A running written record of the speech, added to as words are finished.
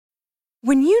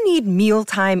When you need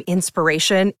mealtime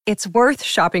inspiration, it's worth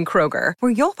shopping Kroger,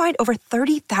 where you'll find over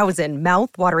 30,000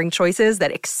 mouth-watering choices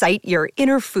that excite your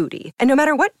inner foodie. And no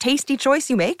matter what tasty choice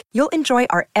you make, you'll enjoy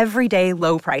our everyday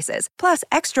low prices, plus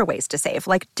extra ways to save,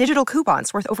 like digital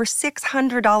coupons worth over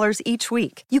 $600 each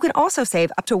week. You can also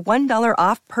save up to $1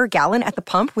 off per gallon at the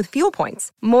pump with fuel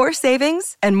points. More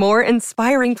savings and more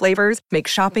inspiring flavors make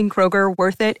shopping Kroger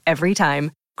worth it every time.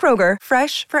 Kroger,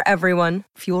 fresh for everyone.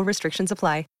 Fuel restrictions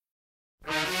apply.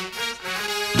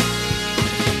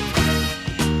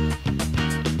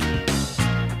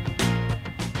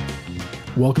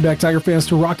 Welcome back, Tiger fans,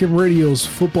 to Rockin' Radio's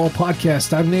football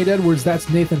podcast. I'm Nate Edwards. That's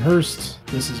Nathan Hurst.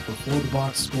 This is Before the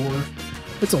Box Score.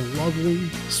 It's a lovely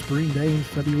spring day in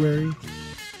February,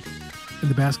 and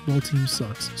the basketball team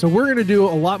sucks. So we're going to do a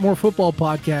lot more football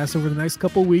podcasts over the next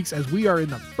couple of weeks as we are in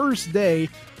the first day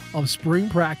of spring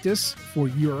practice for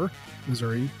your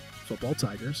Missouri football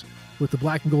Tigers, with the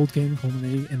black and gold game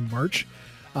culminating in March.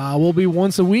 We'll be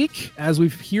once a week as we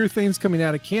hear things coming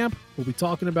out of camp. We'll be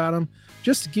talking about them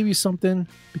just to give you something,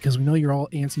 because we know you're all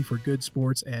antsy for good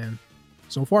sports, and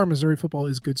so far Missouri football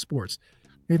is good sports.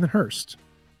 Nathan Hurst,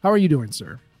 how are you doing,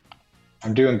 sir?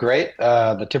 I'm doing great.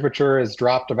 The temperature has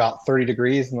dropped about 30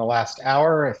 degrees in the last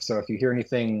hour. So if you hear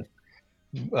anything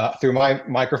through my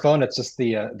microphone, it's just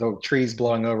the trees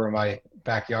blowing over my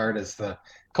backyard as the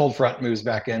cold front moves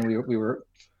back in. We were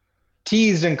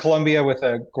teased in Columbia with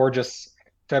a gorgeous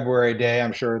February day.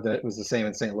 I'm sure that it was the same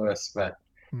in St. Louis, but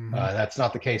that's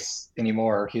not the case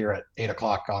anymore here at 8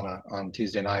 o'clock on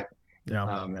Tuesday night.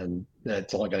 Yeah. And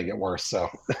it's only going to get worse. So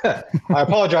I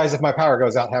apologize if my power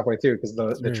goes out halfway through, because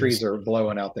the trees are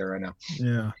blowing out there right now.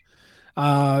 Yeah.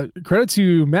 Credit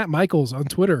to Matt Michaels on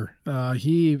Twitter.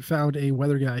 He found a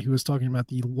weather guy who was talking about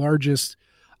the largest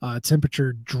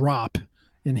temperature drop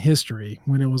in history,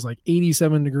 when it was like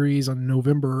 87 degrees on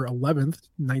November 11th,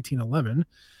 1911.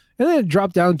 And then it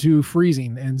dropped down to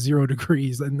freezing and 0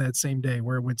 degrees in that same day,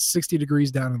 where it went 60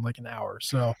 degrees down in like an hour.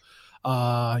 So,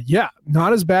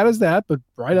 not as bad as that, but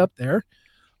right up there.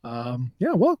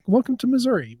 Welcome to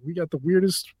Missouri. We got the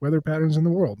weirdest weather patterns in the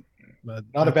world. But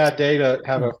not a bad day to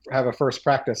have a first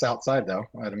practice outside, though.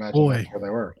 I'd imagine that's where they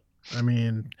were. I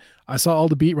mean, I saw all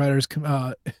the beat writers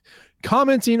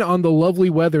commenting on the lovely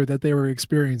weather that they were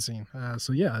experiencing. It's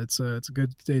a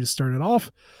good day to start it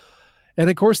off. And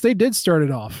of course, they did start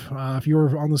it off. If you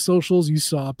were on the socials, you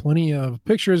saw plenty of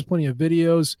pictures, plenty of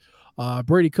videos.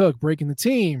 Brady Cook breaking the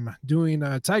team, doing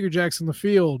Tiger Jacks in the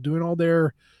field, doing all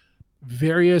their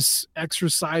various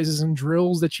exercises and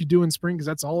drills that you do in spring, because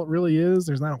that's all it really is.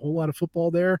 There's not a whole lot of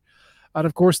football there. And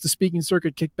of course, the speaking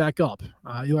circuit kicked back up.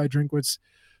 Eli Drinkwitz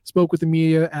spoke with the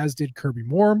media, as did Kirby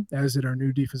Moore, as did our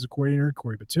new defensive coordinator,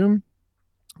 Corey Batum.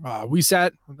 We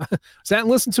sat and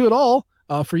listened to it all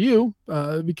for you,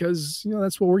 because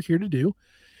that's what we're here to do.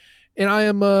 And I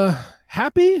am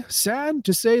happy, sad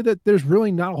to say that there's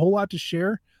really not a whole lot to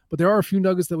share, but there are a few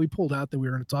nuggets that we pulled out that we're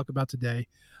going to talk about today.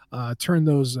 Turn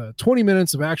those 20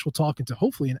 minutes of actual talk into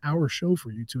hopefully an hour show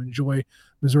for you to enjoy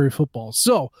Missouri football.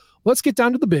 So let's get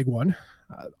down to the big one.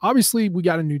 Obviously, we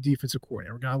got a new defensive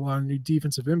coordinator. We got a lot of new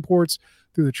defensive imports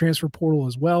through the transfer portal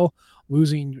as well.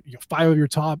 Losing 5 of your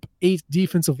top 8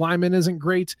 defensive linemen isn't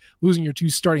great. Losing your 2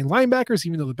 starting linebackers,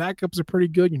 even though the backups are pretty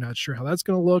good, you're not sure how that's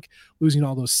going to look. Losing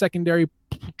all those secondary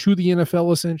to the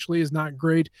NFL essentially is not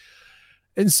great.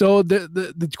 And so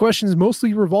the question is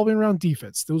mostly revolving around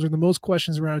defense. Those are the most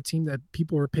questions around a team that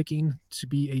people are picking to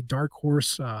be a dark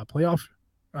horse playoff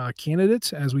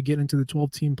candidate as we get into the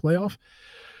 12-team playoff.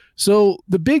 So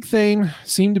the big thing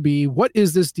seemed to be, what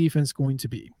is this defense going to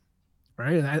be?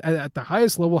 Right? At the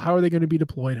highest level, how are they going to be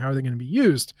deployed? How are they going to be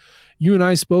used? You and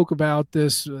I spoke about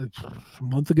this a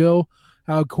month ago,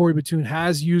 how Corey Batum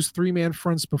has used 3-man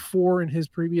fronts before in his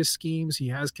previous schemes. He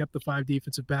has kept the 5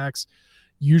 defensive backs,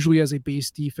 usually as a base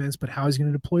defense, but how is he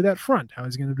going to deploy that front? How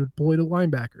is he going to deploy the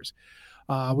linebackers?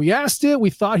 We asked it.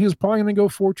 We thought he was probably going to go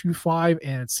 4-2-5,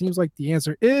 and it seems like the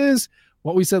answer is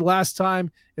what we said last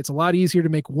time. It's a lot easier to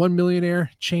make one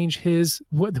millionaire change the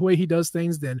way he does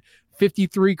things than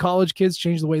 53 college kids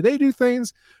change the way they do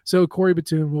things. So Corey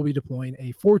Batum will be deploying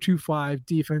a 4-2-5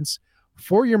 defense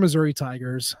for your Missouri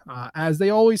Tigers. As they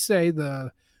always say,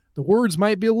 the words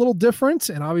might be a little different,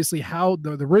 and obviously how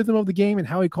the rhythm of the game and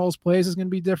how he calls plays is going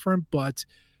to be different, but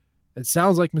it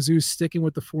sounds like Mizzou's sticking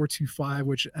with the 4-2-5,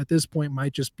 which at this point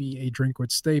might just be a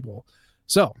Drinkwitz stable.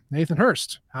 So, Nathan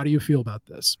Hurst, how do you feel about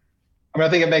this? I mean, I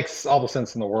think it makes all the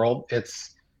sense in the world.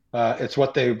 It's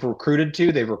what they've recruited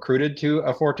to. They've recruited to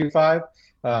a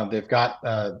 4-2-5. They've got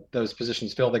those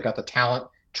positions filled. They've got the talent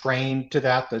trained to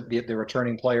that. The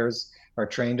returning players are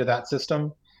trained to that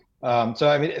system. So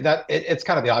I mean it's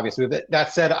kind of the obvious move.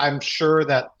 That said, I'm sure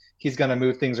that he's going to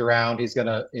move things around. He's going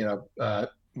to,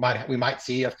 we might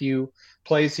see a few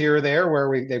plays here or there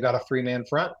where they've got a 3-man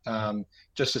front,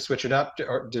 just to switch it up,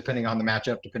 or depending on the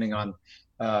matchup, depending on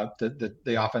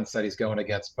the offense that he's going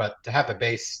against. But to have the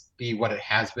base be what it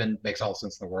has been makes all the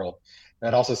sense in the world.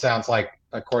 That also sounds like,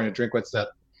 according to Drinkwitz, that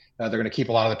they're going to keep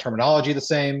a lot of the terminology the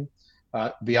same.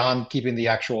 Beyond keeping the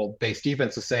actual base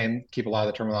defense the same, keep a lot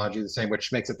of the terminology the same,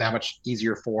 which makes it that much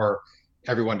easier for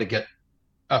everyone to get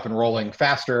up and rolling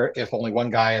faster if only one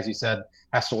guy, as you said,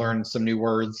 has to learn some new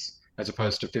words as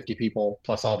opposed to 50 people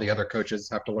plus all the other coaches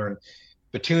have to learn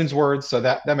Batun's words. So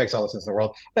that makes all the sense in the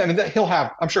world. I mean,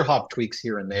 I'm sure he'll have tweaks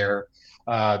here and there.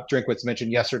 Drinkwitz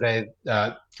mentioned yesterday,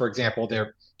 for example,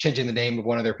 they're changing the name of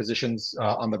one of their positions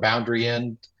on the boundary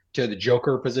end to the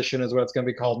Joker position is what it's going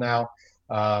to be called now.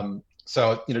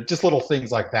 So, just little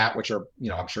things like that, which are,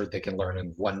 I'm sure they can learn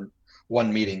in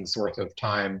one meeting's worth of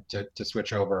time to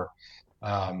switch over.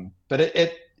 But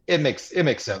it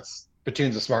makes sense.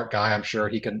 Batun's a smart guy. I'm sure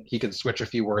he can switch a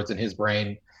few words in his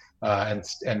brain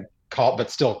and call, but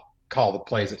still call the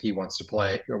plays that he wants to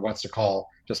play or wants to call,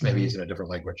 just maybe using a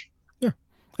different language. Yeah.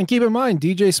 And keep in mind,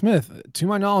 DJ Smith, to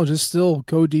my knowledge, is still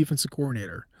co-defensive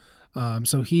coordinator.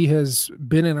 So he has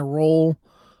been in a role,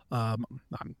 I'm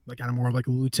kind of more like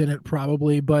a lieutenant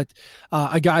probably, but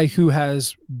a guy who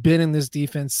has been in this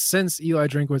defense since Eli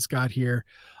Drinkwitz got here.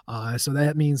 So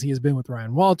that means he has been with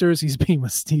Ryan Walters. He's been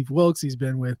with Steve Wilkes. He's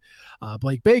been with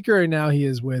Blake Baker, and now he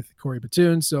is with Corey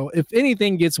Batun. So if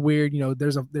anything gets weird,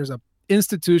 there's a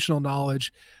institutional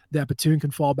knowledge that Batun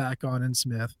can fall back on in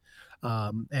Smith.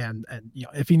 And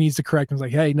if he needs to correct him, it's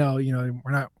like, hey, no,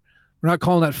 we're not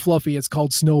calling that fluffy. It's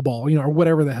called snowball, or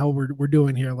whatever the hell we're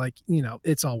doing here. Like,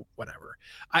 it's all whatever.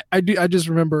 I just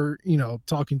remember,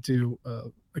 talking to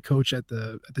a coach at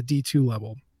the D2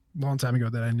 level a long time ago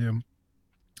that I knew.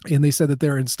 And they said that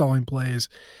they're installing plays,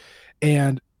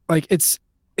 and like, it's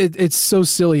so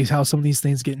silly how some of these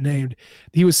things get named.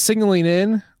 He was signaling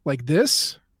in like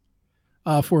this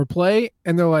for a play,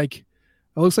 and they're like,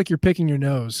 it looks like you're picking your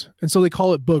nose. And so they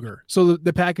call it booger. So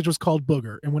the package was called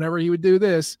booger. And whenever he would do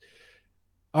this,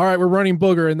 all right, we're running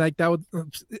booger. And like that would,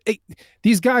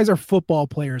 these guys are football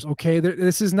players. Okay.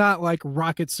 This is not like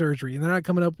rocket surgery, and they're not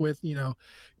coming up with,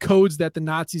 codes that the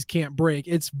Nazis can't break.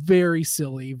 It's very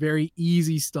silly, very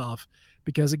easy stuff,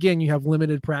 because again, you have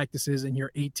limited practices and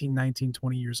you're 18, 19,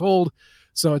 20 years old.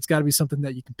 So it's got to be something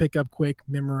that you can pick up quick,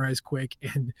 memorize quick,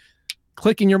 and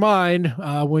click in your mind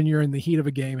when you're in the heat of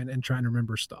a game and trying to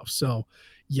remember stuff. So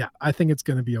yeah, I think it's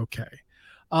going to be okay.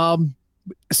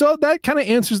 So that kind of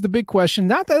answers the big question.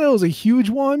 Not that it was a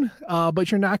huge one, but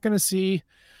you're not going to see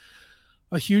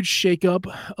a huge shakeup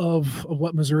of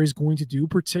what Missouri is going to do,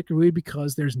 particularly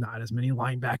because there's not as many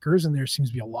linebackers, and there seems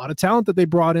to be a lot of talent that they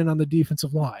brought in on the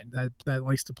defensive line that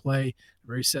likes to play a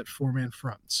very set 4-man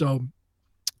front. So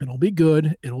it'll be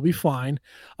good. It'll be fine.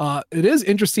 It is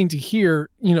interesting to hear,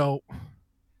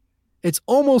 it's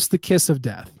almost the kiss of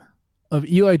death of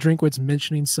Eli Drinkwitz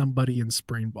mentioning somebody in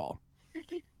spring ball.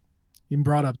 He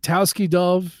brought up Towski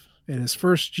Dove in his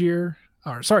first year.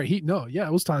 Or sorry, it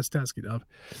was Towski Dove.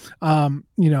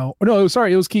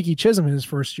 It was Kiki Chisholm in his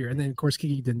first year, and then of course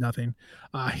Kiki did nothing.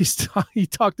 He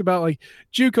talked about like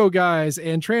JUCO guys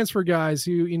and transfer guys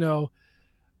who,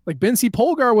 like Bency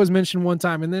Polgar was mentioned one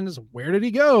time, and then where did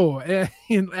he go?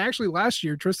 And actually last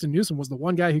year, Tristan Newsom was the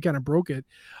one guy who kind of broke it,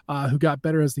 who got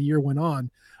better as the year went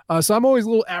on. So I'm always a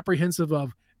little apprehensive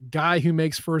of guy who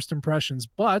makes first impressions,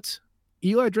 but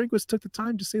Eli Drinkwitz took the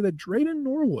time to say that Drayden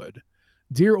Norwood,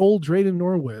 dear old Drayden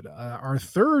Norwood, our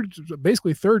third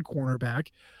cornerback,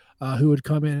 who would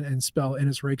come in and spell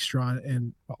Ennis Rakestraw,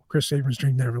 and Chris Abrams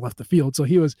never left the field, so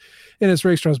he was Ennis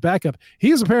Rakestraw's backup. He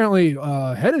is apparently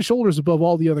head and shoulders above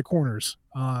all the other corners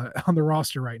on the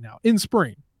roster right now in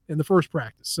spring, in the first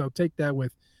practice. So take that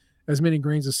with as many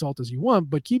grains of salt as you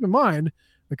want, but keep in mind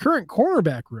the current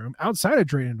cornerback room outside of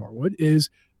Drayden Norwood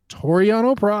is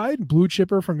Toriano Pride, blue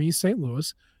chipper from East St.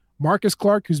 Louis, Marcus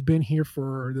Clark, who's been here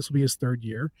this will be his third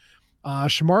year,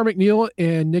 Shamar McNeil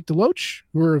and Nick DeLoach,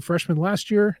 who were freshmen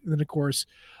last year. And then, of course,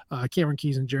 Cameron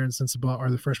Keys and Jaron Sensabaugh are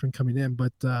the freshmen coming in.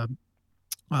 But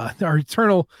our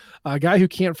eternal guy who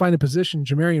can't find a position,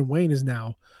 Jamarian Wayne, is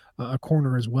now a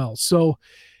corner as well. So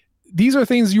these are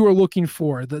things you are looking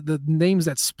for, the names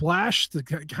that splash, the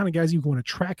kind of guys you want to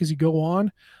track as you go on.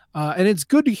 And it's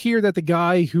good to hear that the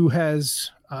guy who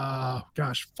has,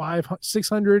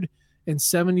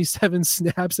 677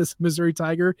 snaps as a Missouri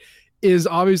Tiger is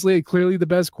obviously clearly the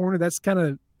best corner. That's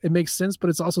it makes sense, but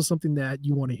it's also something that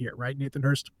you want to hear, right, Nathan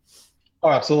Hurst? Oh,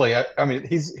 absolutely. I mean,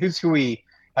 he's who we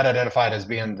had identified as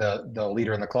being the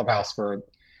leader in the clubhouse for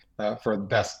for the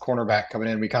best cornerback coming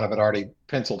in. We kind of had already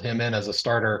penciled him in as a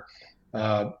starter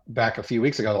back a few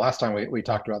weeks ago. The last time we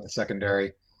talked about the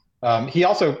secondary. He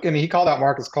also, I mean, he called out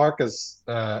Marcus Clark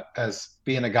as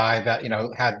being a guy that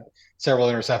had several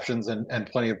interceptions and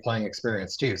plenty of playing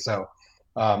experience too. So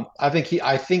I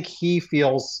think he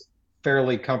feels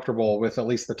fairly comfortable with at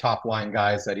least the top line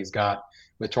guys that he's got,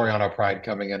 with Toriano Pride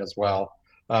coming in as well.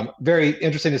 Very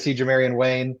interesting to see Jamarian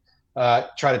Wayne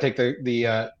try to take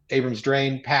the Abrams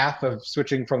Drain path of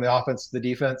switching from the offense to the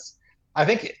defense. I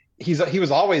think he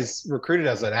was always recruited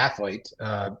as an athlete,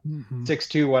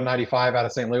 6'2", 195 out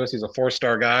of St. Louis. He's a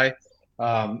 4-star guy.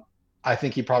 I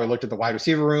think he probably looked at the wide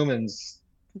receiver room and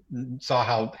saw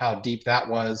how deep that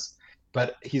was.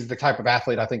 But he's the type of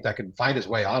athlete I think that can find his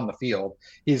way on the field.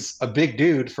 He's a big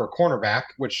dude for a cornerback,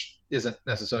 which isn't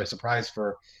necessarily a surprise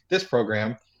for this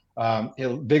program.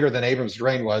 Bigger than Abrams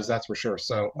Drain was, that's for sure.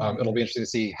 So it'll be interesting to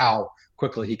see how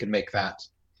quickly he can make that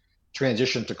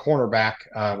transition to cornerback,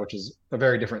 which is a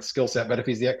very different skill set. But if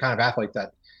he's the kind of athlete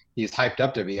that he's hyped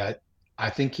up to be, I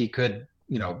think he could,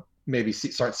 maybe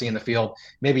start seeing the field,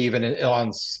 maybe even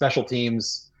on special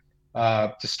teams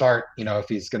to start, if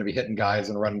he's going to be hitting guys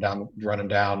and running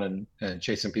down and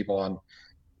chasing people on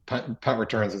punt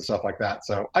returns and stuff like that.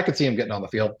 So I could see him getting on the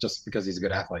field just because he's a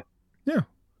good athlete. Yeah.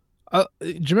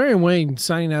 Jamarian Wayne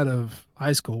signing out of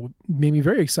high school made me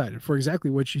very excited for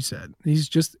exactly what you said.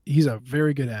 He's a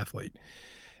very good athlete,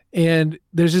 and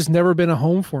there's just never been a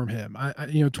home for him.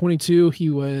 22, he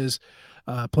was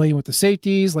playing with the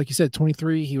safeties. Like you said,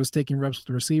 23, he was taking reps with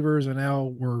the receivers, and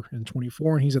now we're in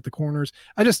 24 and he's at the corners.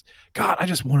 I just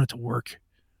want it to work.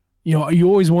 You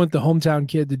always want the hometown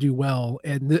kid to do well.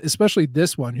 And especially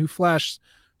this one who flashed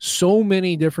so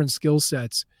many different skill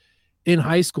sets in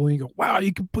high school, and you go, wow,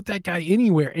 you can put that guy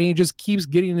anywhere. And he just keeps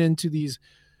getting into these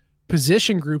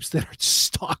position groups that are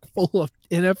stock full of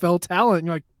NFL talent. And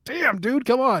you're like, damn, dude,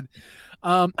 come on.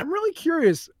 I'm really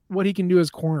curious what he can do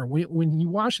as corner. When you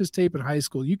watch his tape in high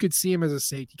school, you could see him as a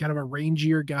safety, kind of a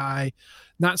rangier guy,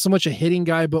 not so much a hitting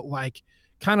guy, but like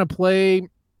kind of play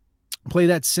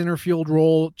that center field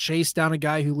role, chase down a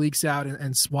guy who leaks out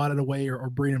and swat it away or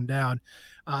bring him down.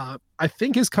 I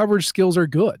think his coverage skills are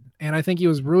good, and I think he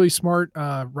was really smart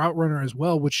route runner as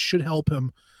well, which should help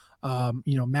him,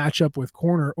 match up with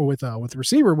corner or with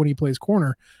receiver when he plays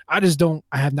corner. I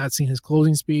have not seen his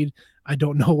closing speed. I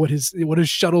don't know what his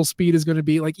shuttle speed is going to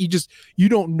be. Like you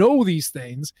don't know these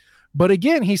things, but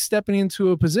again, he's stepping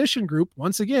into a position group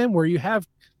once again where you have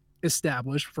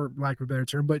established, for lack of a better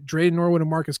term, but Drayden Norwood and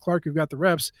Marcus Clark who've got the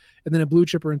reps, and then a blue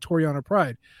chipper and Toriano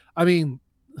Pride. I mean,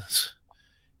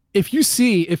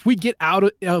 if we get out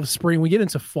of spring, we get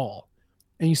into fall,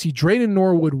 and you see Drayden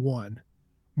Norwood 1,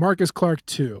 Marcus Clark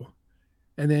 2,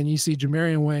 and then you see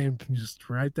Jamarian Wayne just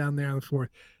right down there on the floor,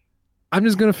 I'm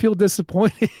just going to feel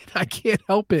disappointed. I can't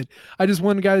help it. I just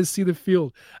want a guy to see the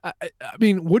field. I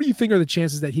mean, what do you think are the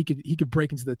chances that he could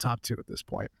break into the top 2 at this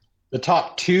point? The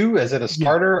top 2, is it a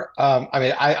starter? Yeah.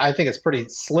 I think it's pretty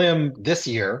slim this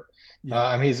year.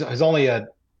 Yeah. He's only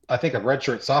I think a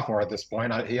redshirt sophomore at this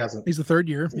point. He's the third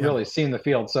year. Really seen the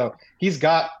field. So he's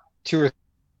got 2 or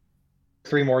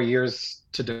 3 more years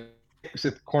to do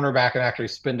cornerback and actually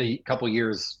spend a couple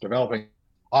years developing.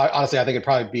 Honestly, I think it'd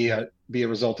probably be a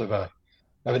result of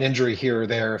an injury here or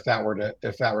there if that were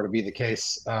to be the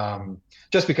case.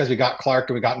 Just because we got Clark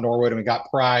and we got Norwood and we got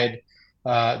Pride,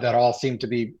 that all seem to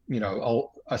be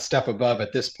a step above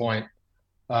at this point.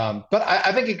 But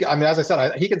I think as I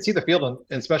said, he can see the field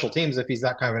in special teams if he's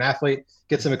that kind of an athlete.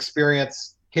 Get some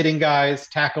experience hitting guys,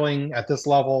 tackling at this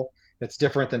level. It's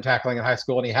different than tackling in high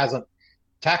school, and he hasn't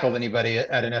tackled anybody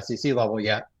at an SEC level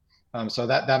yet. So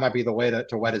that might be the way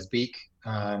to wet his beak.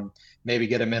 Maybe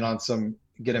get him in on some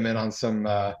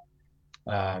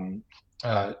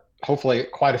hopefully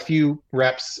quite a few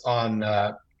reps on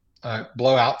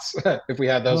blowouts if we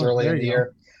had those early in the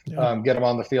year. Yeah. Get him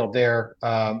on the field there,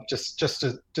 just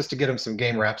to get him some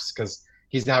game reps, because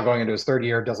he's now going into his third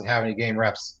year, doesn't have any game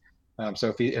reps.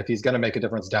 So if he's going to make a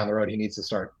difference down the road, he needs to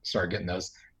start getting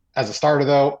those. As a starter,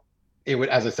 though, it would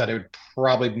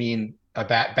probably mean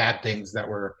bad things that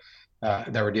we're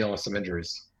dealing with some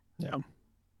injuries.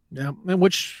 Yeah, and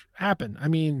which happened. I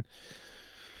mean,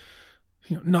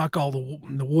 knock all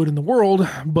the wood in the world,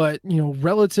 but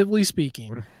relatively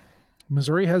speaking,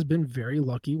 Missouri has been very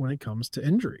lucky when it comes to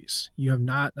injuries. You have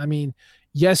not,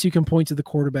 yes, you can point to the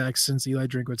quarterbacks since Eli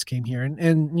Drinkwitz came here.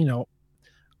 And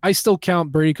I still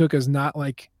count Brady Cook as not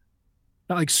like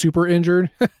super injured,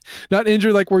 not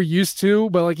injured like we're used to,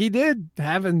 but like he did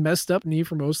have a messed up knee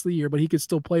for most of the year, but he could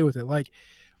still play with it. Like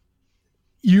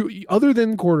you, other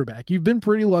than quarterback, you've been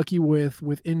pretty lucky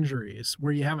with injuries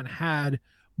where you haven't had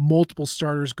multiple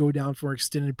starters go down for an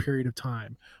extended period of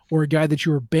time, or a guy that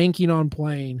you were banking on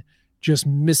playing just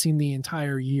missing the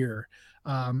entire year.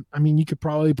 I mean, you could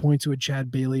probably point to a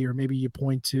Chad Bailey, or maybe you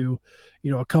point to,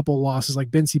 a couple of losses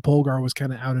like Bency Polgar was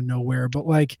kind of out of nowhere, but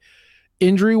like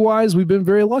injury wise, we've been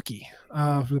very lucky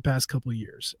for the past couple of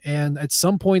years. And at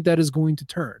some point that is going to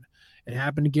turn. It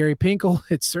happened to Gary Pinkel.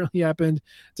 It certainly happened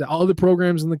to all the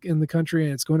programs in the country,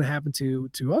 and it's going to happen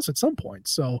to us at some point.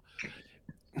 So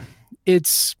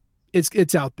it's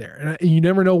out there, and you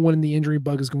never know when the injury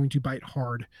bug is going to bite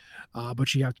hard,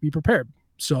 but you have to be prepared.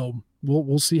 So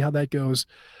we'll see how that goes.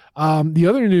 The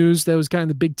other news that was kind of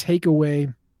the big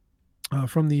takeaway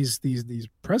from these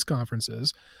press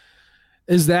conferences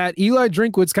is that Eli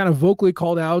Drinkwitz kind of vocally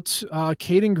called out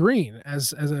Cayden Green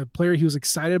as a player he was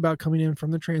excited about coming in from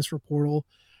the transfer portal,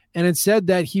 and it said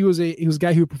that he was a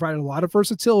guy who provided a lot of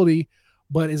versatility,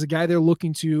 but is a guy they're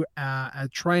looking to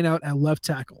at trying out at left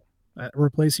tackle,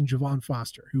 replacing Javon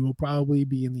Foster, who will probably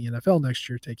be in the NFL next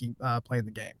year, playing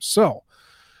the game. So,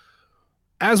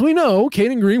 as we know,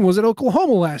 Cayden Green was at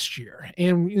Oklahoma last year,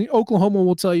 and Oklahoma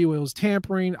will tell you it was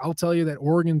tampering. I'll tell you that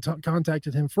Oregon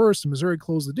contacted him first, and Missouri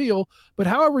closed the deal. But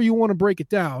however you want to break it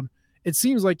down, it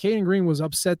seems like Cayden Green was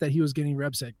upset that he was getting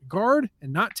reps at guard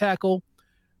and not tackle.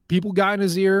 People got in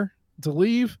his ear to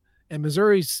leave, and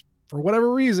Missouri's, for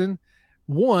whatever reason,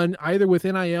 won either with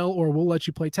NIL or we'll let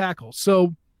you play tackle.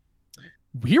 So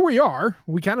here we are.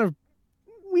 We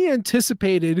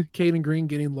anticipated Cayden Green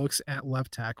getting looks at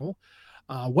left tackle.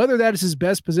 Whether that is his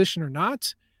best position or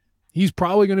not, he's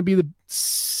probably going to be the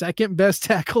second best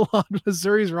tackle on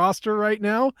Missouri's roster right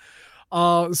now.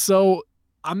 So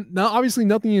I'm not, obviously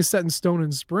nothing is set in stone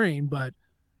in spring, but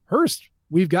Hurst,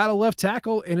 we've got a left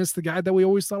tackle, and it's the guy that we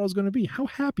always thought it was going to be. How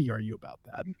happy are you about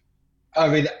that? I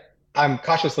mean, I'm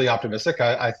cautiously optimistic.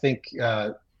 I think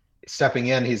stepping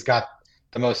in, he's got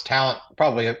the most talent,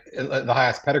 probably the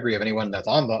highest pedigree of anyone that's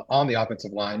on the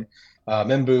offensive line.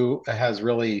 Mimbu has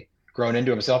really grown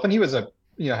into himself, and he was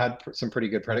had some pretty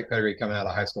good pedigree coming out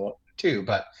of high school too.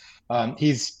 But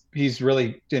he's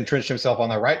really entrenched himself on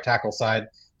the right tackle side.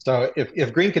 So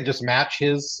if Green could just match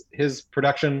his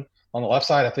production on the left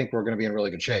side, I think we're going to be in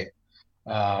really good shape.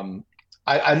 I'm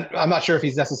not sure if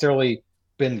he's necessarily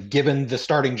been given the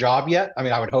starting job yet. I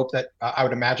mean, I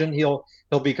would imagine he'll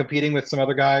be competing with some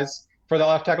other guys for the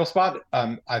left tackle spot.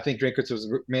 I think Drinkwitz was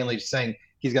mainly saying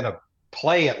he's going to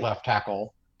play at left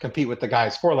tackle, compete with the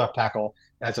guys for left tackle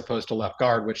as opposed to left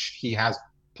guard, which he has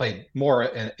played more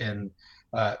in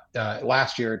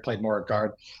last year. He played more at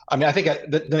guard. I mean, I think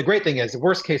the great thing is the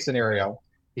worst case scenario,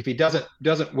 if he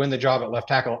doesn't win the job at left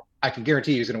tackle, I can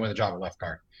guarantee he's going to win the job at left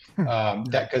guard.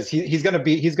 That because he's going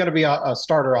to be a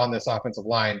starter on this offensive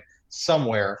line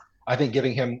somewhere. I think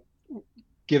giving him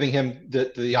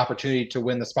the opportunity to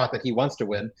win the spot that he wants to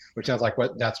win, which sounds like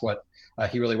that's what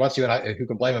he really wants to, and who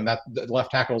can blame him? That the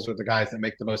left tackles are the guys that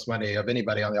make the most money of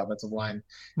anybody on the offensive line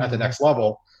at the next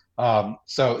level.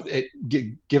 So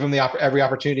give him every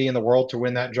opportunity in the world to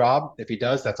win that job. If he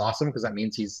does, that's awesome, because that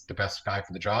means he's the best guy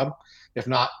for the job. If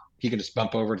not, he can just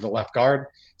bump over to the left guard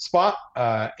spot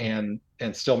and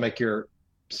still make a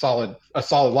solid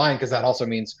line, because that also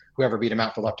means whoever beat him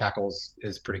out for left tackle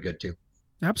is pretty good too.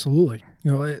 Absolutely.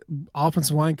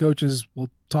 Offensive line coaches will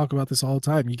talk about this all the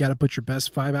time. You got to put your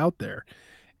best five out there.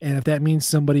 And if that means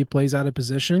somebody plays out of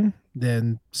position,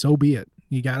 then so be it.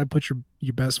 You got to put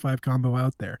your best five combo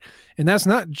out there. And that's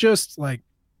not just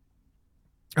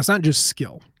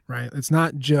skill, right? It's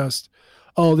not just,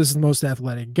 oh, this is the most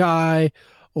athletic guy,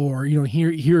 or,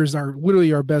 here's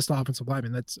literally our best offensive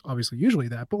lineman. That's obviously usually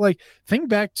that. But think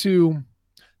back to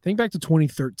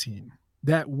 2013,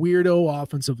 that weirdo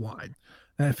offensive line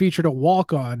that featured a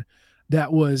walk-on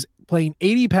that was playing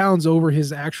 80 pounds over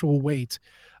his actual weight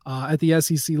at the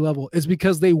SEC level. Is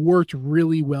because they worked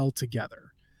really well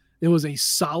together. It was a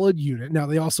solid unit. Now,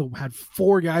 they also had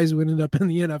 4 guys who ended up in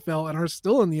the NFL and are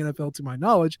still in the NFL to my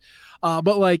knowledge. But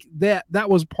that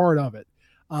was part of it.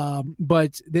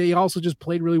 But they also just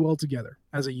played really well together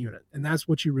as a unit. And that's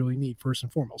what you really need first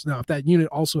and foremost. Now, if that unit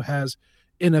also has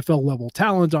NFL level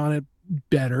talent on it,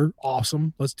 better,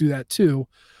 awesome. Let's do that too.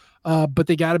 But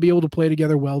they got to be able to play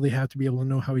together well. They have to be able to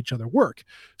know how each other work.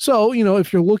 So,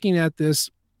 if you're looking at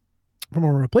this from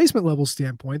a replacement level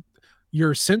standpoint,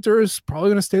 your center is probably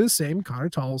going to stay the same, Connor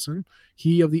Tollison.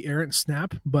 He of the errant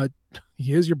snap, but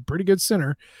he is your pretty good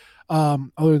center.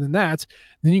 Other than that,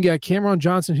 then you got Cameron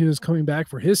Johnson, who is coming back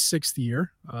for his 6th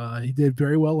year. He did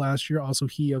very well last year. Also,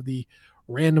 he of the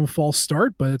random false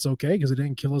start, but it's okay because it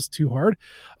didn't kill us too hard.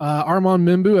 Armand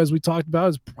Mimbu, as we talked about,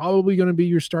 is probably going to be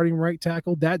your starting right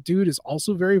tackle. That dude is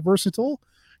also very versatile.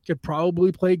 Could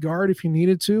probably play guard if you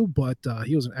needed to, but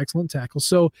he was an excellent tackle.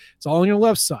 So it's all on your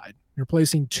left side. You're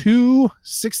placing 2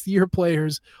 sixth-year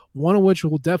players, one of which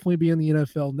will definitely be in the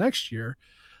NFL next year.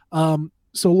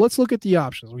 So let's look at the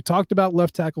options. We talked about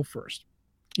left tackle first.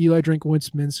 Eli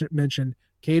Drinkowitz mentioned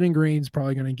Cayden Green's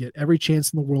probably going to get every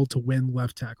chance in the world to win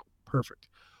left tackle. Perfect.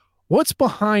 What's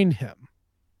behind him?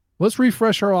 Let's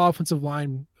refresh our offensive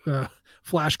line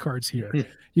flashcards here.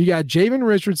 You got Javen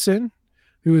Richardson,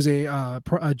 who is a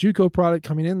JUCO product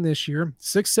coming in this year,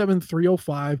 6'7",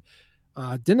 305.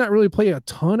 Did not really play a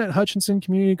ton at Hutchinson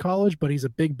Community College, but he's a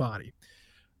big body.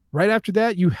 Right after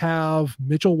that, you have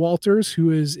Mitchell Walters,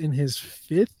 who is in his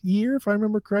 5th year, if I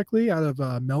remember correctly, out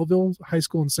of Melville High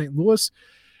School in St. Louis.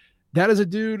 That is a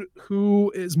dude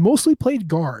who is mostly played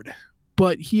guard,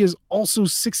 but he is also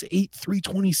 6'8",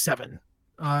 327.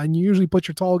 And you usually put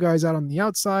your tall guys out on the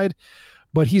outside,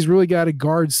 but he's really got a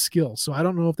guard skill. So I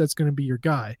don't know if that's going to be your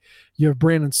guy. You have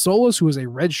Brandon Solis, who is a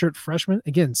redshirt freshman.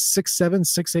 Again, 6'7",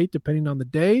 6'8", depending on the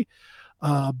day.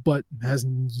 But has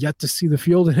yet to see the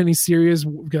field in any serious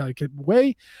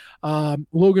way.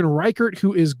 Logan Reichert,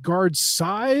 who is tackle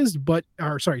sized,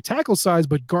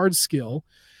 but guard skill.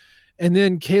 And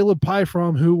then Caleb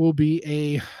Pyfrom, who will be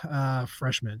a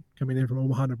freshman coming in from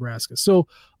Omaha, Nebraska. So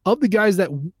of the guys that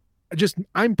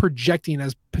I'm projecting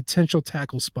as potential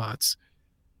tackle spots,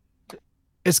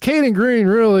 it's Cayden Green,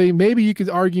 really. Maybe you could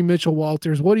argue Mitchell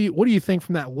Walters. What do you think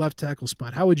from that left tackle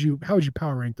spot? How would you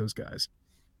power rank those guys?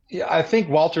 Yeah, I think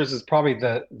Walters is probably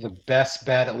the best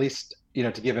bet, at least,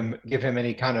 to give him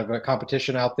any kind of a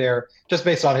competition out there, just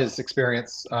based on his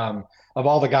experience. Of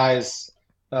all the guys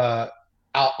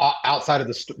outside of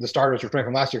the starters returning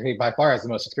from last year, he by far has the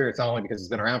most experience, not only because he's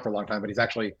been around for a long time, but he's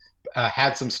actually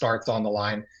had some starts on the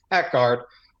line at guard.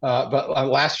 But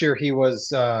last year he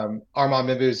was Armand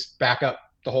Mimbu's backup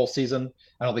the whole season.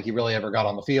 I don't think he really ever got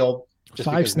on the field. Just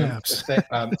 5 snaps.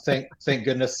 Thank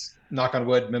goodness, knock on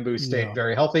wood, Mimbu stayed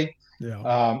very healthy.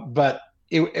 Yeah. But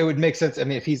it would make sense. I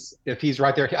mean, if he's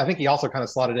right there, I think he also kind of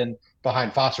slotted in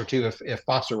behind Foster too, if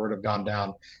Foster would have gone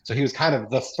down. So he was kind of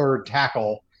the third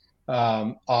tackle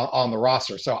on the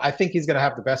roster. So I think he's going to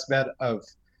have the best bet of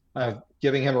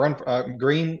giving him a run,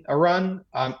 Green a run.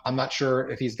 I'm not sure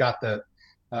if he's got the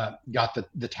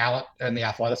talent and the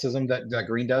athleticism that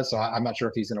Green does. So I'm not sure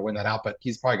if he's going to win that out, but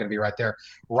he's probably going to be right there.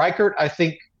 Reichert, I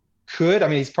think, could. I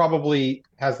mean, he's probably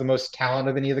has the most talent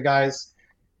of any of the guys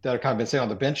that have kind of been sitting on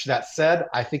the bench. That said,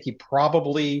 I think he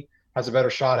probably has a better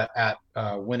shot at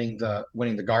winning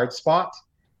the guard spot,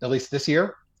 at least this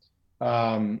year.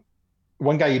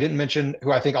 One guy you didn't mention,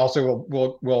 who I think also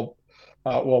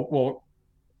will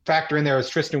factor in there, is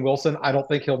Tristan Wilson. I don't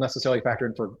think he'll necessarily factor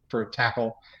in for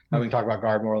tackle. We can talk about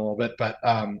guard more a little bit, but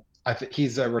I think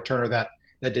he's a returner that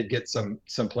did get some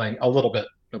playing, a little bit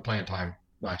of playing time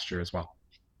last year as well.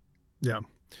 Yeah.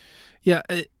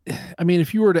 I mean,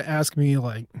 if you were to ask me,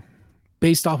 like,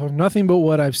 based off of nothing but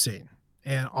what I've seen,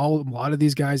 and a lot of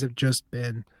these guys have just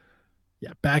been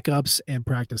backups and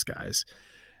practice guys.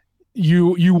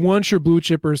 You want your blue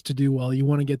chippers to do well. You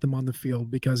want to get them on the field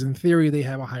because in theory they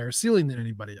have a higher ceiling than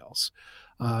anybody else.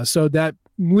 So that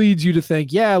leads you to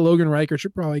think, Logan Reichert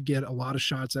should probably get a lot of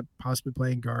shots at possibly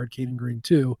playing guard, Cayden Green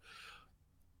too.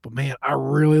 But man, I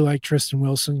really like Tristan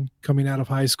Wilson coming out of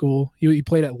high school. He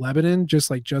played at Lebanon,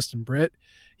 just like Justin Britt.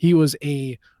 He was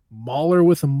a mauler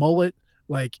with a mullet.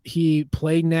 Like, he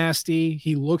played nasty.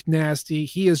 He looked nasty.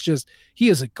 He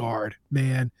is a guard,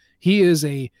 man. He is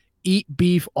a eat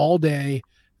beef all day,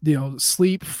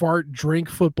 sleep, fart,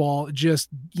 drink football. Just,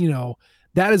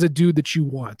 that is a dude that you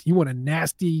want. You want a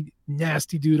nasty,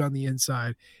 nasty dude on the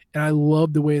inside. And I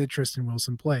love the way that Tristan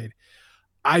Wilson played.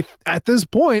 At this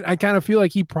point, I kind of feel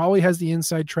like he probably has the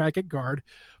inside track at guard.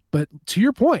 But to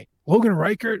your point, Logan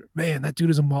Reichert, man, that dude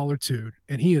is a mauler too.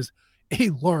 And he is a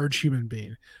large human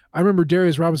being. I remember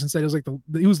Darius Robinson said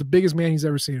he was the biggest man he's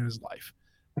ever seen in his life.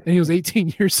 And he was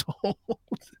 18 years old.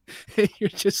 And you're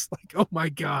just like, oh my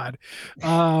God.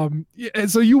 And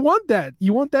so you want that.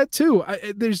 You want that too.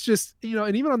 There's just,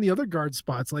 and even on the other guard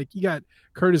spots, like you got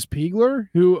Curtis Piegler,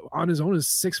 who on his own is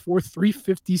 6'4",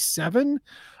 357,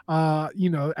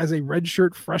 as a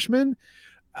redshirt freshman.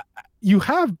 You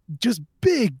have just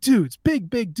big dudes.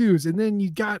 And then you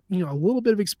got, a little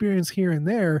bit of experience here and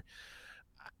there.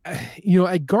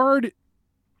 At guard,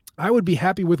 I would be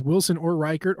happy with Wilson or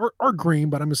Reichert or Green,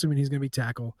 but I'm assuming he's going to be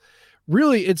tackle.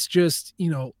 Really, it's just,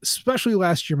 especially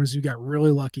last year, Mizzou got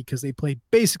really lucky because they played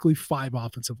basically 5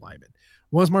 offensive linemen.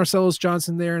 Was Marcellus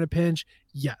Johnson there in a pinch?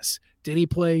 Yes. Did he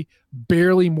play?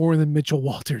 Barely more than Mitchell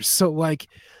Walters. So,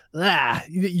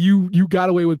 you got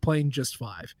away with playing just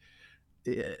 5.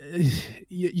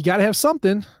 you got to have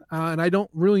something, and I don't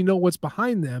really know what's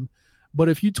behind them. But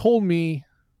if you told me,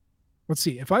 let's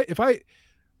see, if I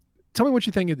tell me what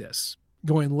you think of this,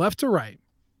 going left to right,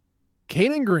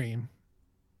 Cayden Green,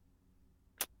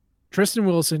 Tristan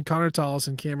Wilson, Connor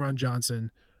Tollison, Cameron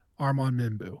Johnson, Armand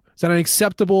Mimbu. Is that an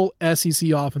acceptable SEC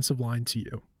offensive line to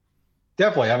you?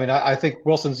 Definitely. I mean, I think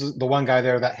Wilson's the one guy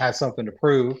there that has something to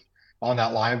prove on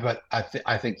that line, but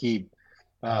I think he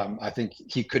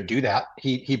could do that.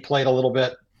 He played a little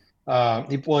bit.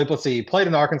 Let's see. He played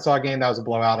in the Arkansas game. That was a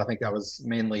blowout. I think that was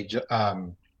mainly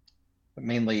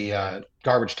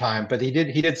garbage time. But he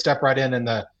did step right in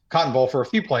the Cotton Bowl for a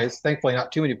few plays. Thankfully,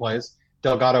 not too many plays.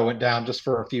 Delgado went down just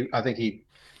for a few. I think he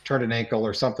turned an ankle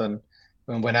or something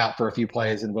and went out for a few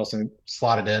plays, and Wilson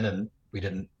slotted in, and we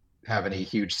didn't have any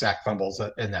huge sack fumbles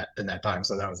in that time.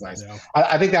 So that was nice. Yeah.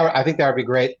 I think that would be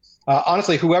great.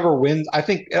 Honestly, whoever wins, I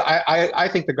think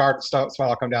the guard spot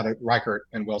will come down to Reichert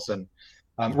and Wilson.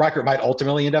 Reichert might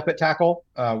ultimately end up at tackle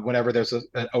whenever there's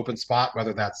an open spot,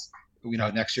 whether that's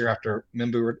next year after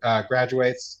Mimbu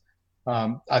graduates.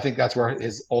 I think that's where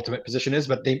his ultimate position is,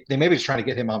 but they may be just trying to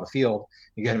get him on the field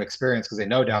and get him experience because they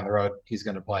know down the road he's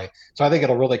going to play. So I think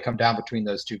it'll really come down between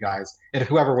those two guys, and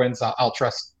whoever wins, I'll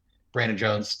trust Brandon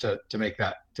Jones to make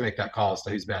that call as to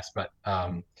who's best. But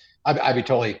I'd be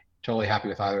totally happy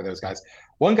with either of those guys.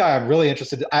 One guy I'm really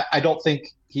interested in, I don't think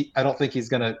he's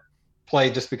going to play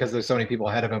just because there's so many people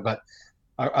ahead of him. But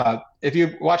if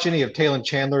you watch any of Taylor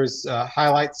Chandler's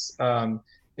highlights,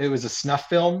 it was a snuff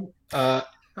film.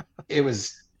 He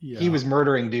was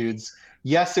murdering dudes.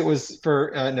 Yes, it was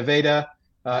for Nevada,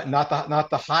 not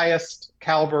the highest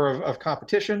caliber of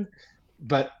competition,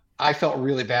 but I felt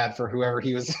really bad for whoever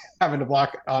he was having to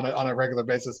block on a regular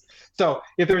basis. So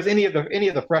if there was any of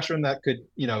the freshmen that could,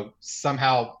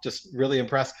 somehow just really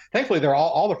impress, thankfully they're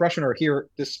all the freshmen are here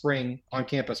this spring on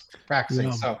campus practicing.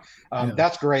 Yeah. So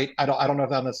that's great. I don't know if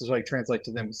that necessarily translates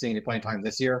to them seeing any playing time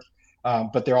this year,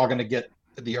 but they're all going to get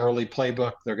the early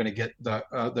playbook. They're going to get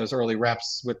those early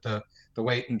reps with the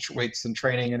weights and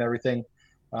training and everything.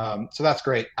 So that's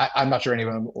great. I'm not sure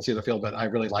anyone will see the field, but I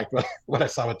really liked what I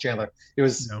saw with Chandler. It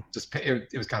was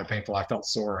it was kind of painful. I felt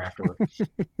sore afterward.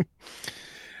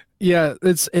 Yeah,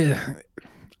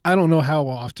 I don't know how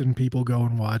often people go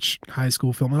and watch high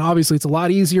school film, and obviously it's a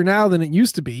lot easier now than it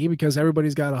used to be because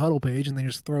everybody's got a huddle page and they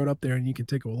just throw it up there and you can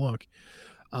take a look.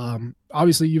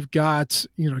 Obviously you've got,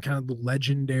 kind of the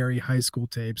legendary high school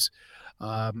tapes.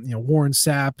 Warren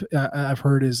Sapp, I've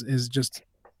heard is just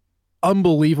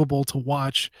unbelievable to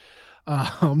watch.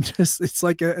 It's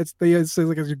like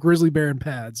a grizzly bear in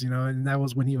pads, and that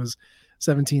was when he was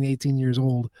 17, 18 years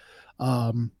old.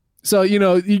 So, you're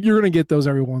going to get those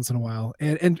every once in a while.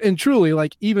 And truly,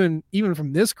 like even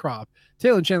from this crop,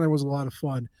 Taylor Chandler was a lot of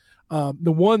fun.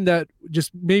 The one that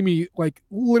just made me like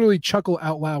literally chuckle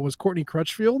out loud was Courtney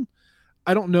Crutchfield.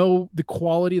 I don't know the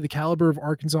quality, the caliber of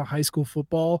Arkansas high school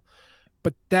football,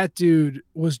 but that dude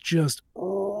was just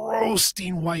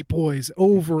roasting white boys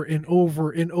over and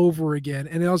over and over again.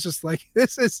 And I was just like,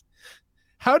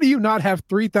 how do you not have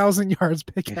 3,000 yards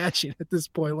catching at this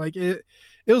point? Like it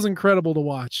was incredible to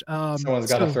watch. Someone's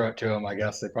got to throw it to him. I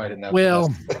guess they probably didn't have.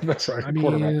 Well,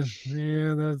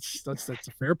 yeah, that's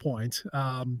a fair point.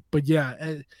 But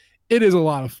yeah, it is a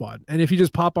lot of fun. And if you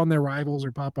just pop on their rivals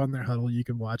or pop on their huddle, you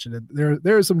can watch it. And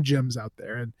there are some gems out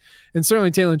there. And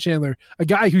certainly Taylor Chandler, a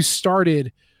guy who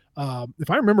started, if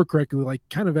I remember correctly, like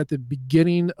kind of at the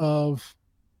beginning of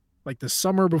like the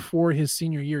summer before his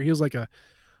senior year, he was like a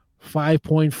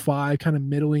 5.5 kind of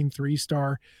middling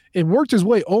 3-star and worked his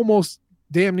way almost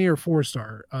damn near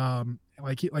 4-star.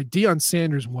 Like Deion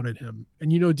Sanders wanted him,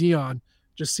 and Deion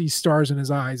just sees stars in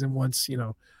his eyes and wants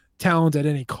talent at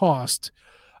any cost.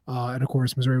 And of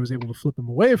course, Missouri was able to flip him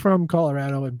away from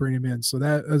Colorado and bring him in, so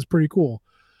that was pretty cool.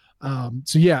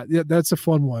 So yeah, that's a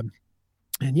fun one.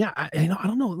 And yeah, I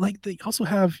don't know. Like they also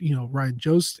have Ryan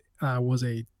Jost was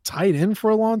a tight end for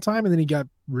a long time, and then he got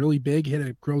really big, hit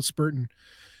a growth spurt, and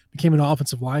became an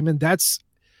offensive lineman.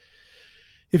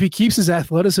 If he keeps his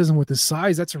athleticism with his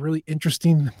size, that's a really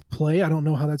interesting play. I don't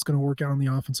know how that's going to work out on the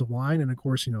offensive line. And of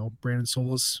course, Brandon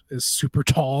Solis is super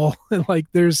tall. And like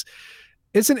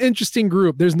it's an interesting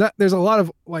group. There's a lot of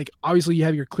like, obviously you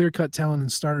have your clear cut talent and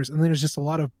starters, and then there's just a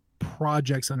lot of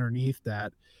projects underneath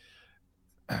that.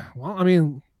 Well, I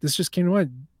mean, this just came to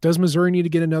mind. Does Missouri need to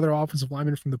get another offensive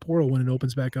lineman from the portal when it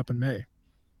opens back up in May?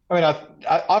 I mean,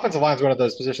 offensive line is one of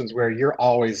those positions where you're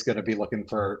always going to be looking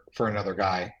for another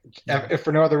guy, if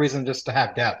for no other reason, just to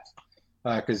have depth,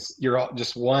 because you're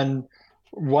just one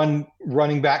one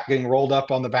running back getting rolled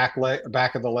up on the back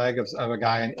of the leg of a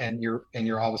guy, and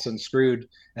you're all of a sudden screwed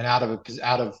and out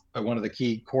of one of the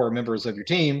key core members of your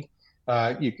team.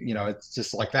 It's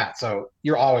just like that. So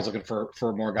you're always looking for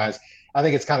more guys. I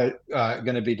think it's kind of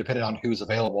going to be dependent on who's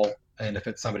available and if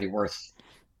it's somebody worth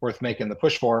making the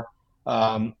push for.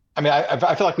 I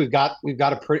feel like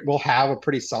we'll have a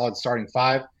pretty solid starting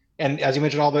five. And as you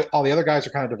mentioned, all the other guys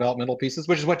are kind of developmental pieces,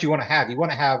 which is what you want to have. You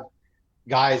want to have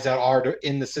guys that are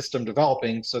in the system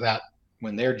developing so that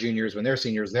when they're juniors, when they're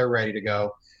seniors, they're ready to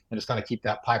go and just kind of keep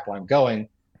that pipeline going.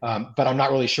 But I'm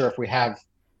not really sure if we have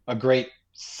a great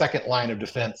second line of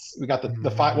defense. We got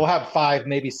the five. We'll have 5,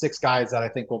 maybe 6 guys that I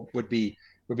think would be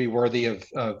worthy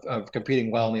of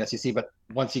competing well in the SEC. But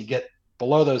once you get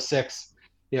below those 6,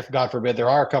 if God forbid there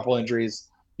are a couple injuries,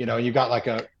 you've got like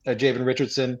a Javen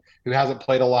Richardson who hasn't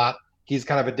played a lot. He's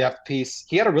kind of a depth piece.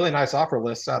 He had a really nice offer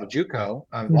list out of JUCO.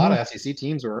 A lot of SEC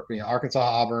teams were, Arkansas,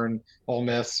 Auburn, Ole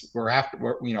Miss were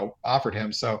offered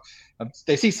him. So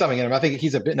they see something in him. I think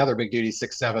he's another big dude. He's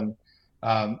 6'7",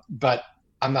 but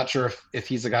I'm not sure if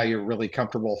he's a guy you're really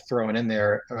comfortable throwing in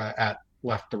there at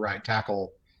left to right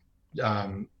tackle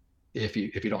if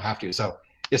you don't have to. So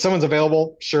if someone's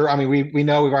available, sure. I mean, we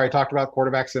know we've already talked about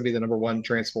quarterback's going to be the number one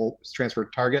transfer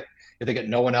target. If they get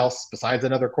no one else besides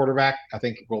another quarterback, I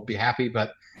think we'll be happy.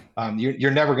 But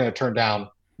you're never going to turn down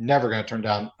an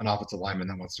offensive lineman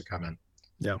that wants to come in.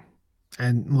 Yeah.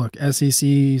 And look,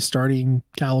 SEC starting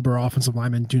caliber offensive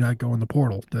linemen do not go in the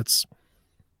portal.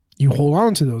 You hold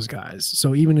on to those guys.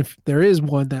 So even if there is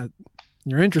one that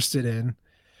you're interested in,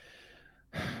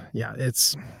 yeah,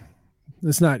 it's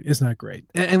not great.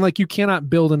 And like, you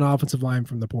cannot build an offensive line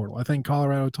from the portal. I think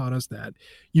Colorado taught us that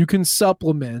you can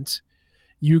supplement,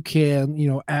 you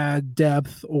can, add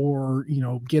depth or,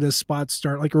 get a spot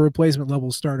start, like a replacement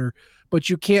level starter, but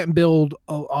you can't build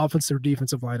an offensive or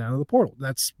defensive line out of the portal.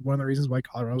 That's one of the reasons why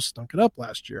Colorado stunk it up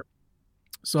last year.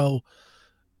 So,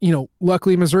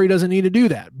 luckily Missouri doesn't need to do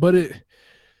that. But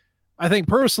I think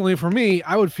personally for me,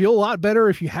 I would feel a lot better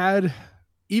if you had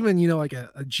even, like a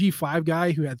G5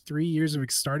 guy who had 3 years of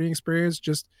starting experience,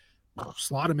 just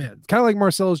slot him in. Kind of like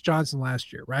Marcellus Johnson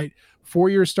last year, right?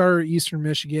 4-year starter at Eastern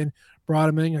Michigan, brought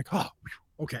him in, like, oh,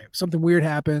 okay, something weird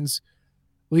happens.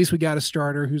 At least we got a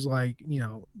starter who's like,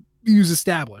 he's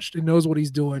established and knows what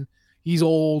he's doing. He's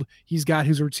old. He's got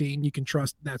his routine. You can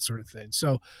trust, that sort of thing.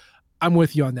 So I'm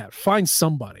with you on that. Find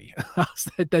somebody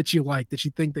that you like, that you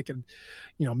think that can,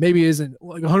 maybe isn't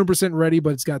like 100% ready,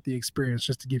 but it's got the experience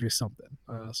just to give you something.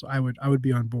 So I would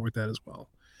be on board with that as well.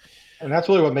 And that's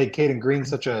really what made Cayden Green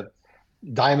such a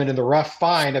diamond in the rough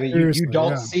find. I mean, you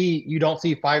don't see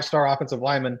 5-star offensive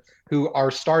linemen who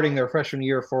are starting their freshman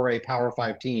year for a Power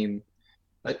 5 team,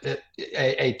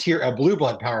 a blue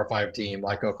blood Power 5 team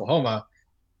like Oklahoma,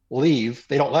 leave.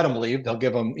 They don't let them leave. They'll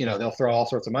give them, they'll throw all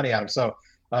sorts of money at them. So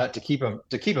to keep them,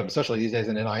 especially these days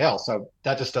in NIL. So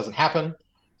that just doesn't happen.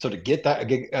 So to get a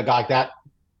guy like that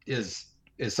is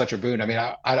such a boon. I mean,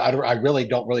 I really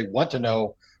don't want to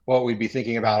know what we'd be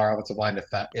thinking about our offensive line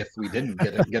if we didn't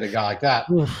get a guy like that.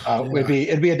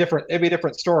 It'd be a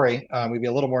different story. We'd be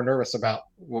a little more nervous about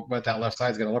what that left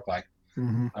side is going to look like.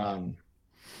 Mm-hmm.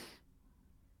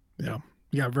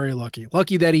 Yeah, very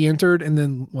lucky that he entered, and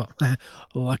then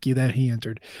lucky that he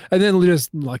entered, and then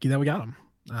just lucky that we got him.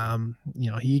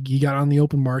 He got on the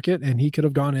open market, and he could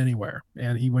have gone anywhere,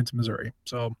 and he went to Missouri.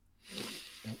 So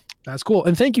that's cool.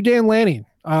 And thank you, Dan Lanning,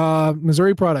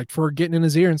 Missouri product, for getting in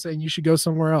his ear and saying you should go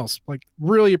somewhere else. Like,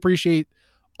 really appreciate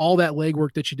all that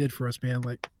legwork that you did for us, man.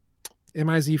 Like,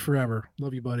 MIZ forever.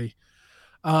 Love you, buddy.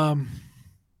 Man,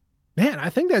 I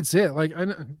think that's it. Like, I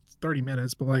know it's 30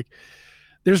 minutes, but like,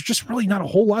 there's just really not a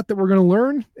whole lot that we're going to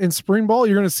learn in spring ball.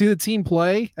 You're going to see the team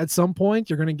play at some point.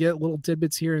 You're going to get little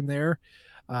tidbits here and there.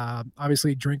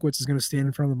 Obviously, Drinkwitz is going to stand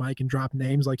in front of the mic and drop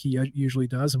names like he usually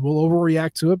does, and we'll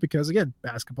overreact to it because, again,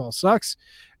 basketball sucks,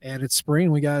 and it's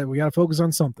spring. We got to focus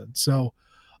on something. So,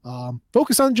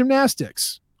 focus on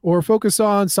gymnastics or focus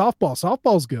on softball.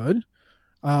 Softball's good.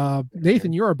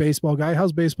 Nathan, you're a baseball guy.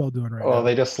 How's baseball doing right now? Well,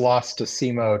 they just lost to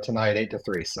SEMO tonight,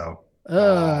 8-3. So,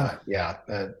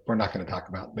 we're not going to talk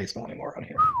about baseball anymore on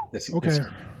here. Okay.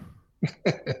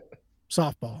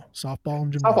 Softball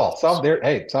and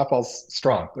gymnastics. Softball's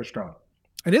strong. They're strong.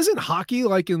 And isn't hockey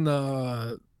like in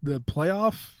the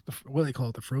playoff? What do they call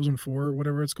it? The Frozen Four,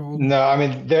 whatever it's called. No, I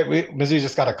mean, Mizzou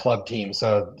just got a club team,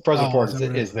 so Frozen Four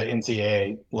is the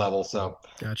NCAA level. So,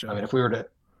 gotcha. I mean, if we were to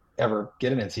ever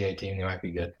get an NCAA team, they might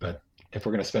be good. But if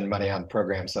we're going to spend money on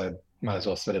programs, I might as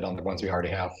well spend it on the ones we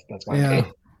already have. That's why. Yeah.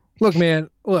 Look, man.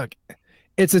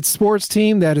 It's a sports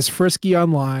team that is frisky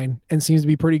online and seems to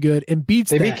be pretty good and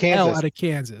beats the hell out of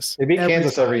Kansas. They beat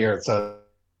Kansas every year, so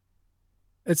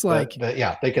It's like,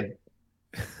 yeah, they could.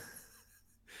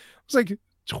 It's like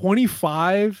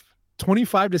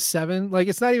 25-7. Like,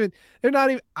 it's not even, they're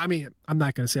not even, I mean, I'm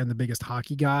not going to say I'm the biggest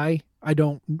hockey guy. I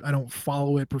don't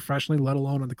follow it professionally, let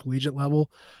alone on the collegiate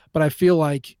level, but I feel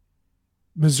like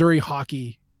Missouri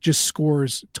hockey just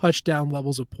scores touchdown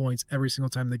levels of points every single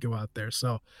time they go out there.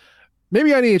 So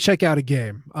maybe I need to check out a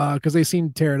game because they seem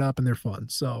to tear it up and they're fun.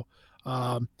 So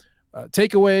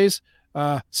takeaways,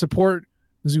 support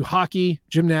Mizzou hockey,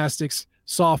 gymnastics,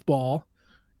 softball,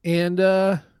 and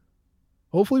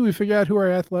hopefully we figure out who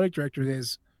our athletic director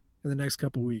is in the next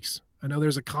couple of weeks. I know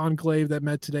there's a conclave that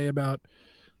met today about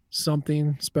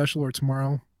something special, or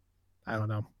tomorrow. I don't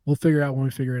know. We'll figure it out when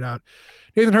we figure it out.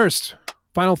 Nathan Hurst,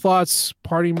 final thoughts,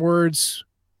 parting words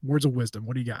of wisdom.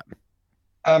 What do you got?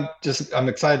 I'm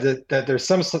excited that there's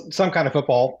some kind of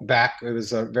football back. It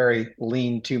was a very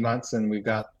lean 2 months, and we've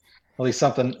got at least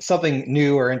something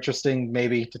new or interesting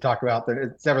maybe to talk about.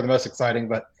 It's never the most exciting,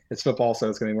 but it's football, so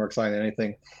it's going to be more exciting than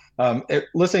anything.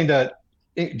 Listening to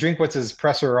Drinkwitz's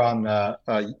presser on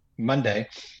Monday,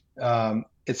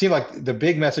 it seemed like the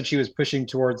big message he was pushing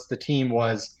towards the team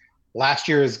was last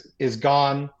year is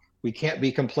gone. We can't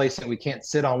be complacent. We can't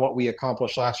sit on what we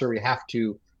accomplished last year. We have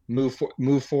to move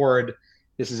forward.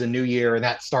 This is a new year, and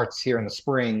that starts here in the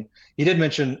spring. He did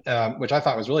mention, which I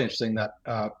thought was really interesting, that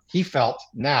he felt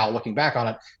now, looking back on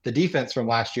it, the defense from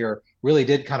last year really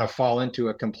did kind of fall into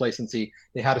a complacency.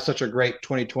 They had such a great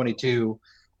 2022.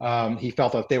 He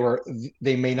felt that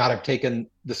they may not have taken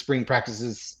the spring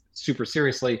practices super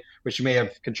seriously, which may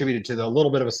have contributed to the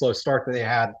little bit of a slow start that they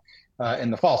had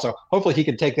in the fall. So hopefully he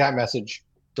can take that message,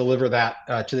 deliver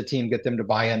that to the team, get them to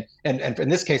buy in. And in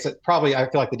this case, I feel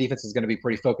like the defense is going to be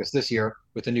pretty focused this year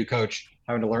with the new coach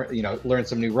having to learn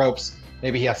some new ropes.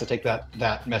 Maybe he has to take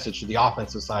that message to the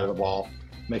offensive side of the ball,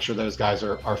 make sure those guys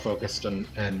are focused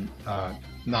and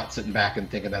not sitting back and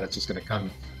thinking that it's just going to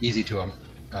come easy to them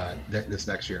this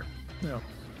next year. No.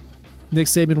 Nick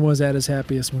Saban was at his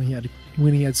happiest when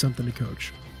he had something to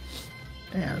coach.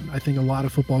 And I think a lot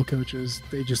of football coaches,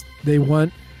 they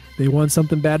want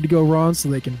something bad to go wrong so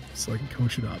they can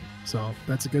coach it up. So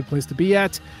that's a good place to be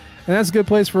at. And that's a good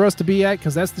place for us to be at,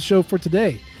 because that's the show for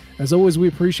today. As always, we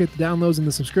appreciate the downloads and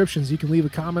the subscriptions. You can leave a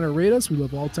comment or rate us. We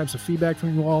love all types of feedback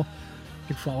from you all. You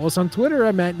can follow us on Twitter.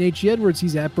 I'm at Nate G. Edwards.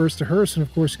 He's at Burst to Hearst. And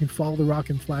of course, you can follow the Rock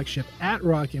M flagship at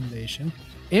Rock M Nation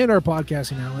and our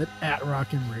podcasting outlet at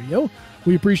Rock M Radio.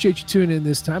 We appreciate you tuning in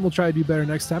this time. We'll try to do better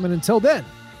next time. And until then,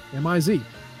 MIZ.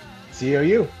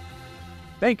 COU.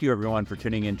 Thank you, everyone, for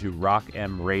tuning in to Rock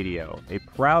M Radio, a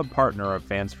proud partner of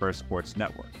Fans First Sports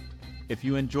Network. If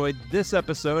you enjoyed this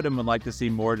episode and would like to see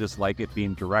more just like it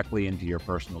beamed directly into your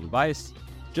personal device,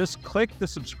 just click the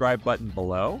subscribe button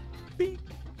below. Beep.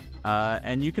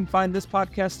 And you can find this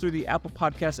podcast through the Apple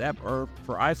Podcast app or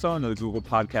for iPhone, or the Google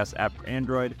Podcast app for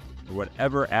Android, or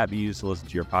whatever app you use to listen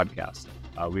to your podcast.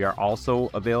 We are also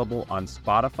available on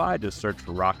Spotify. Just search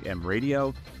for Rock M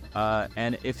Radio.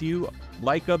 And if you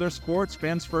like other sports,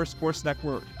 Fans First Sports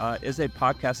Network is a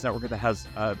podcast network that has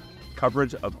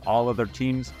coverage of all other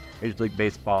teams, Major League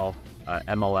Baseball,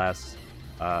 MLS,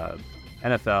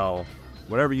 NFL,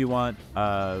 whatever you want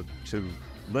to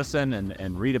listen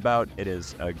and read about. It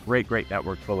is a great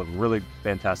network full of really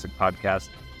fantastic podcasts.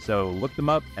 So look them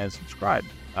up and subscribe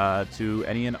to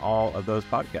any and all of those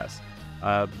podcasts.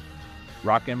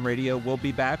 Rock M Radio will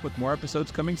be back with more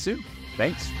episodes coming soon.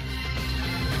 Thanks.